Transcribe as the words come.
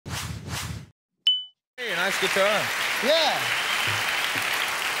Hey, nice guitar. Yeah.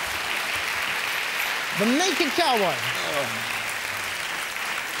 The Naked Cowboy. Oh.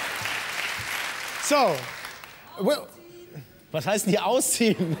 So, well, was heißt denn hier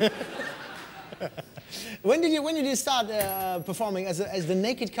ausziehen? When did you start performing as the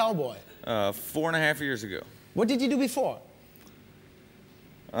Naked Cowboy? 4.5 years ago. What did you do before?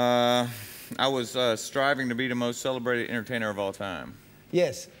 I was striving to be the most celebrated entertainer of all time.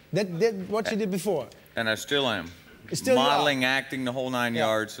 Yes, that what you did before. And I still am. Still modeling, acting, the whole 9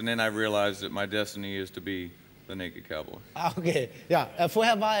 yards, and then I realized that my destiny is to be the Naked Cowboy. Ah, okay. Ja,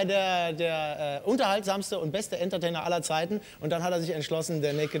 vorher war er der unterhaltsamste und beste Entertainer aller Zeiten und dann hat er sich entschlossen,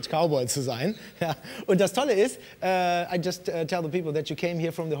 der Naked Cowboy zu sein. Ja. Und das Tolle ist, I just tell the people that you came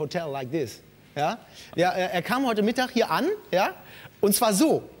here from the hotel like this. Ja, ja er kam heute Mittag hier an, ja, und zwar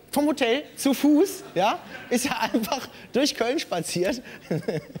so. Vom Hotel zu Fuß, ja, ist er einfach durch Köln spaziert. Und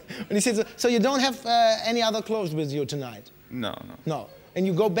ich sehe so you don't have any other clothes with you tonight? No. No. And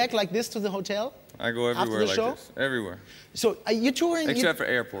you go back like this to the hotel? I go everywhere like this. Everywhere. So you're touring? Except for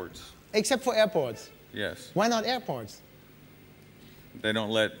airports. Except for airports? Yes. Why not airports? They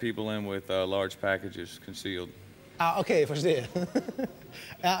don't let people in with large packages concealed. Ah, okay, verstehe.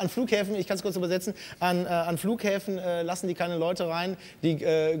 Ja, an Flughäfen, ich kann es kurz übersetzen, an Flughäfen lassen die keine Leute rein, die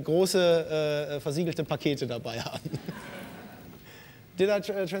große versiegelte Pakete dabei haben. Did I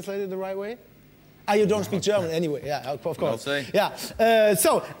translate it the right way? Ah, you don't speak German anyway. Yeah, of course. I'll say. Yeah.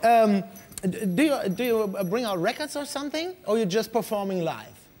 So, do you bring out records or something, or you're just performing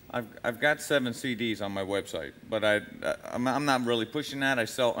live? I've got 7 CDs on my website, but I'm not really pushing that. I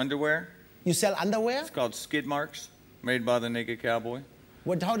sell underwear. You sell underwear? It's called skid marks, made by the Naked Cowboy.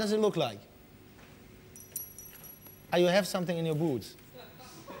 How does it look like? Ah, you have something in your boots.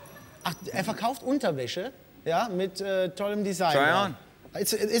 Ach, er verkauft Unterwäsche, ja, mit tollem Design. Try on.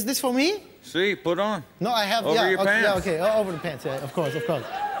 Is this for me? See, put on. No, I have. Over your pants. Yeah, okay, over the pants. Yeah, of course.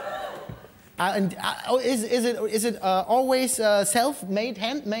 Is it always self-made,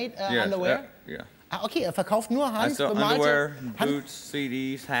 handmade yes, underwear? Yeah. Ah, okay, er verkauft nur I sell handbemalte. underwear, boots,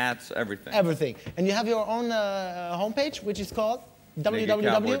 CDs, hats, everything. Everything. And you have your own homepage, which is called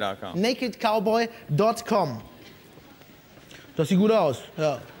www.nakedcowboy.com. Das sieht gut aus.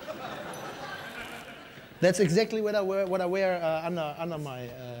 Ja. That's exactly what I wear under my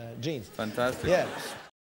jeans. Fantastic. Yeah.